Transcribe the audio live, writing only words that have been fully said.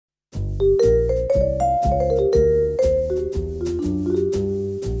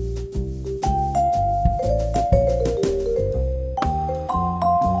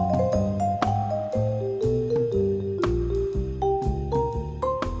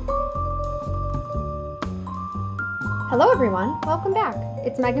Hello everyone, welcome back.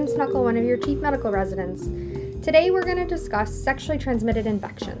 It's Megan Snuckle, one of your chief medical residents. Today we're going to discuss sexually transmitted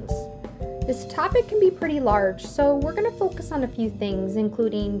infections. This topic can be pretty large, so we're going to focus on a few things,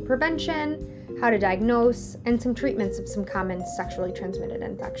 including prevention, how to diagnose, and some treatments of some common sexually transmitted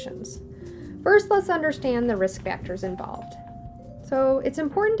infections. First, let's understand the risk factors involved. So it's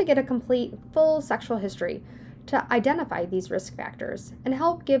important to get a complete, full sexual history to identify these risk factors and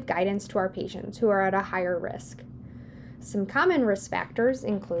help give guidance to our patients who are at a higher risk. Some common risk factors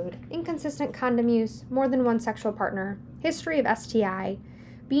include inconsistent condom use, more than one sexual partner, history of STI,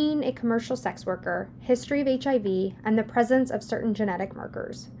 being a commercial sex worker, history of HIV, and the presence of certain genetic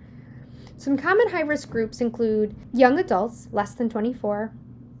markers. Some common high-risk groups include young adults, less than 24,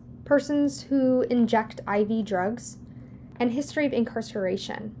 persons who inject IV drugs, and history of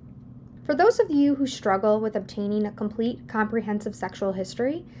incarceration. For those of you who struggle with obtaining a complete, comprehensive sexual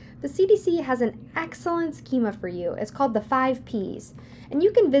history, the CDC has an excellent schema for you. It's called the 5 Ps, and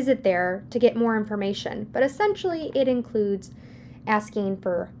you can visit there to get more information, but essentially it includes asking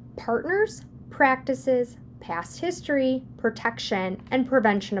for partners, practices, past history, protection, and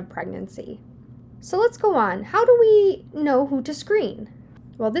prevention of pregnancy. So let's go on. How do we know who to screen?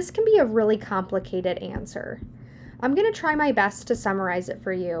 Well, this can be a really complicated answer. I'm going to try my best to summarize it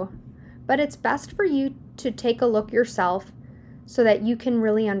for you, but it's best for you to take a look yourself so that you can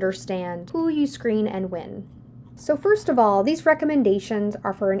really understand who you screen and when. So first of all, these recommendations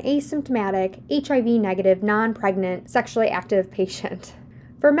are for an asymptomatic, HIV-negative, non-pregnant, sexually active patient.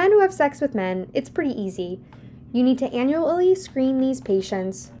 For men who have sex with men, it's pretty easy. You need to annually screen these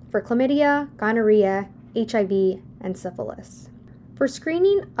patients for chlamydia, gonorrhea, HIV, and syphilis. For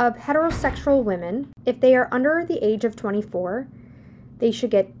screening of heterosexual women, if they are under the age of 24, they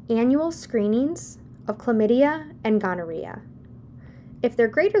should get annual screenings of chlamydia and gonorrhea. If they're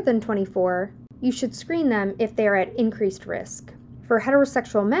greater than 24, you should screen them if they are at increased risk. For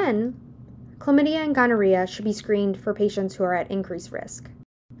heterosexual men, chlamydia and gonorrhea should be screened for patients who are at increased risk.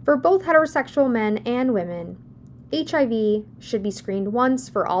 For both heterosexual men and women, HIV should be screened once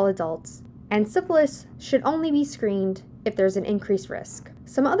for all adults, and syphilis should only be screened if there's an increased risk.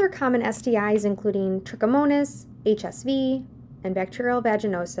 Some other common STIs including trichomonas, HSV, and bacterial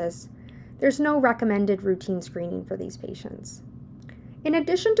vaginosis, there's no recommended routine screening for these patients. In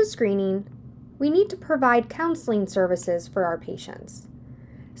addition to screening, we need to provide counseling services for our patients,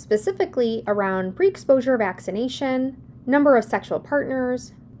 specifically around pre-exposure vaccination, number of sexual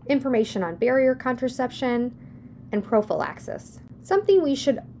partners, information on barrier contraception, and prophylaxis. Something we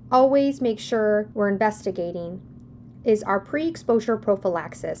should always make sure we're investigating is our pre-exposure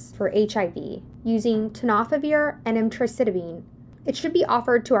prophylaxis for HIV using tenofovir and emtricitabine. It should be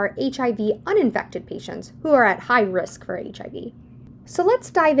offered to our HIV uninfected patients who are at high risk for HIV. So let's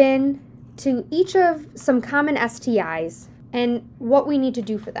dive in to each of some common STIs and what we need to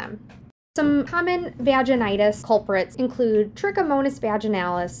do for them. Some common vaginitis culprits include Trichomonas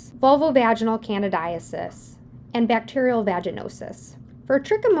vaginalis, vulvovaginal candidiasis, and bacterial vaginosis. For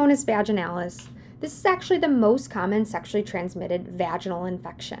Trichomonas vaginalis, this is actually the most common sexually transmitted vaginal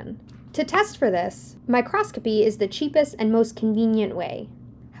infection. To test for this, microscopy is the cheapest and most convenient way.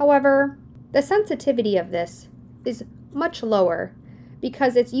 However, the sensitivity of this is much lower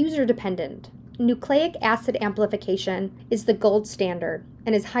because it's user-dependent. Nucleic acid amplification is the gold standard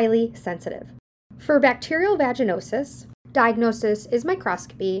and is highly sensitive. For bacterial vaginosis, diagnosis is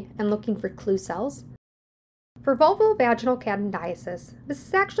microscopy and looking for clue cells. For vulvovaginal candidiasis, this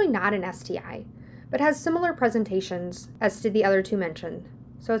is actually not an STI, but has similar presentations as to the other two mentioned,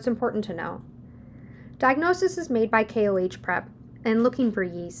 so it's important to know. Diagnosis is made by KOH prep and looking for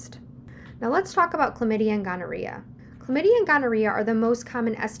yeast. Now let's talk about chlamydia and gonorrhea. Chlamydia and gonorrhea are the most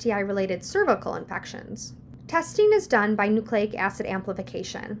common STI-related cervical infections. Testing is done by nucleic acid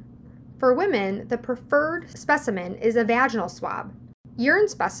amplification. For women, the preferred specimen is a vaginal swab. Urine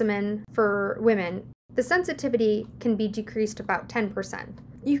specimen for women, the sensitivity can be decreased about 10%.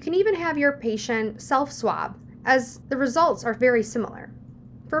 You can even have your patient self-swab, as the results are very similar.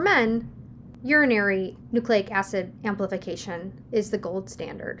 For men, urinary nucleic acid amplification is the gold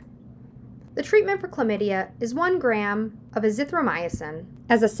standard. The treatment for chlamydia is 1 gram of azithromycin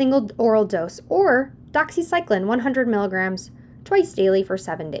as a single oral dose or doxycycline 100 milligrams twice daily for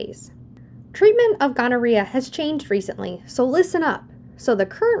 7 days. Treatment of gonorrhea has changed recently, so listen up. So the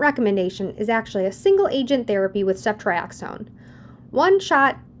current recommendation is actually a single agent therapy with ceftriaxone, 1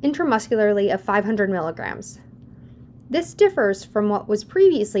 shot intramuscularly of 500 milligrams. This differs from what was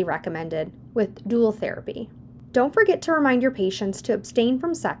previously recommended with dual therapy. Don't forget to remind your patients to abstain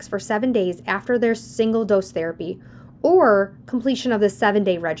from sex for 7 days after their single dose therapy or completion of the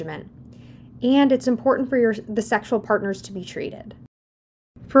 7-day regimen. and it's important for the sexual partners to be treated.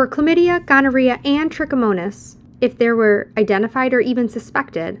 For chlamydia, gonorrhea, and trichomonas, if they were identified or even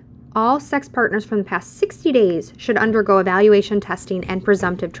suspected, all sex partners from the past 60 days should undergo evaluation testing and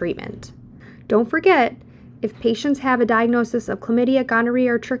presumptive treatment. Don't forget, if patients have a diagnosis of chlamydia,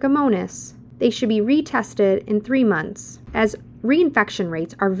 gonorrhea, or trichomonas, they should be retested in 3 months, as reinfection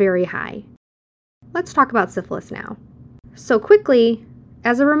rates are very high. Let's talk about syphilis now. So quickly,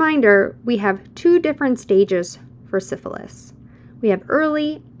 as a reminder, we have 2 different stages for syphilis. We have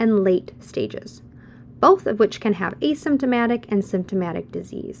early and late stages, both of which can have asymptomatic and symptomatic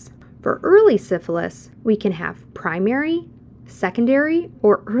disease. For early syphilis, we can have primary, secondary,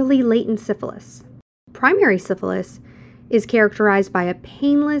 or early latent syphilis. Primary syphilis is characterized by a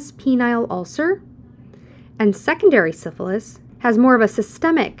painless penile ulcer, and secondary syphilis has more of a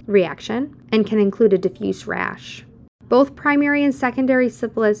systemic reaction and can include a diffuse rash. Both primary and secondary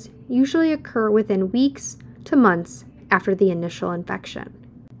syphilis usually occur within weeks to months after the initial infection.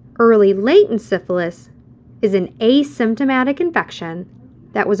 Early latent syphilis is an asymptomatic infection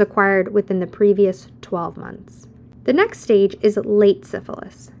that was acquired within the previous 12 months. The next stage is late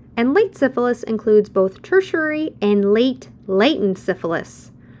syphilis, and late syphilis includes both tertiary and late latent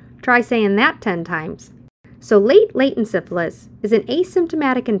syphilis. Try saying that 10 times. So late latent syphilis is an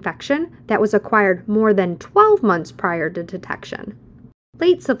asymptomatic infection that was acquired more than 12 months prior to detection.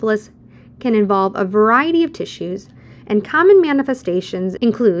 Late syphilis can involve a variety of tissues, and common manifestations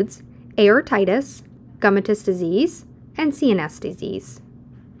includes aortitis, gummatous disease, and CNS disease.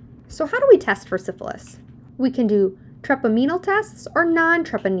 So how do we test for syphilis? We can do treponemal tests or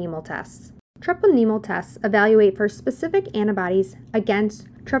non-treponemal tests. Treponemal tests evaluate for specific antibodies against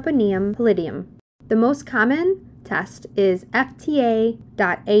Treponema pallidum. The most common test is FTA.ABS,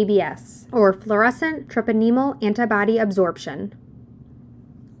 or fluorescent treponemal antibody absorption.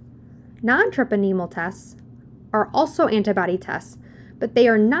 Non-treponemal tests are also antibody tests, but they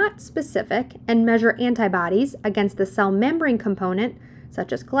are not specific and measure antibodies against the cell membrane component,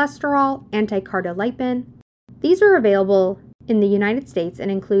 such as cholesterol, anti-cardiolipin. These are available in the United States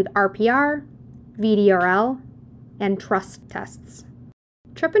and include RPR, VDRL, and TRUST tests.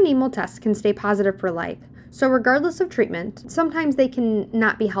 Treponemal tests can stay positive for life, so regardless of treatment, sometimes they can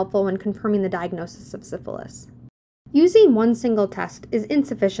not be helpful when confirming the diagnosis of syphilis. Using one single test is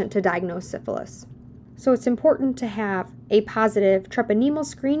insufficient to diagnose syphilis, so it's important to have a positive treponemal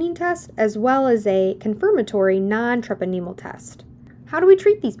screening test as well as a confirmatory non-treponemal test. How do we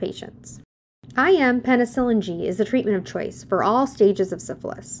treat these patients? IM penicillin G is the treatment of choice for all stages of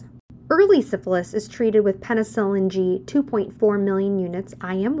syphilis. Early syphilis is treated with penicillin G 2.4 million units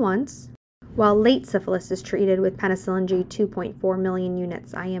IM once, while late syphilis is treated with penicillin G 2.4 million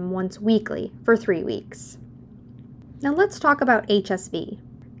units IM once weekly for 3 weeks. Now let's talk about HSV.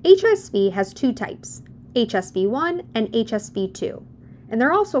 HSV has 2 types, HSV1 and HSV2, and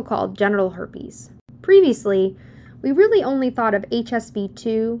they're also called genital herpes. Previously, we really only thought of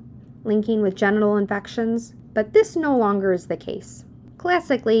HSV2 linking with genital infections, but this no longer is the case.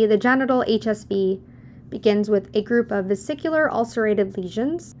 Classically, the genital HSV begins with a group of vesicular ulcerated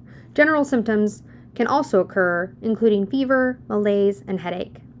lesions. General symptoms can also occur, including fever, malaise, and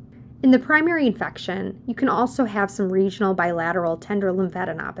headache. In the primary infection, you can also have some regional bilateral tender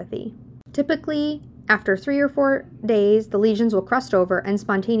lymphadenopathy. Typically, after 3 or 4 days, the lesions will crust over and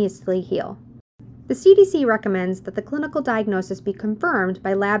spontaneously heal. The CDC recommends that the clinical diagnosis be confirmed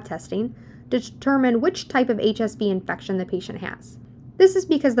by lab testing to determine which type of HSV infection the patient has. This is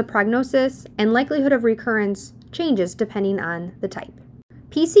because the prognosis and likelihood of recurrence changes depending on the type.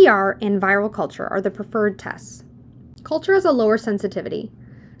 PCR and viral culture are the preferred tests. Culture has a lower sensitivity,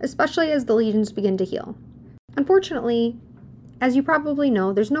 especially as the lesions begin to heal. Unfortunately, as you probably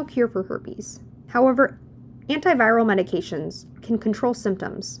know, there's no cure for herpes. However, antiviral medications can control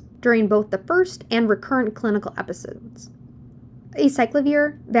symptoms during both the first and recurrent clinical episodes.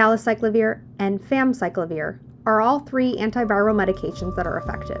 Acyclovir, valacyclovir, and famciclovir are all 3 antiviral medications that are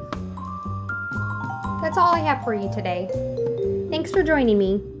effective. That's all I have for you today. Thanks for joining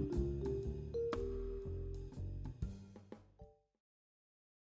me.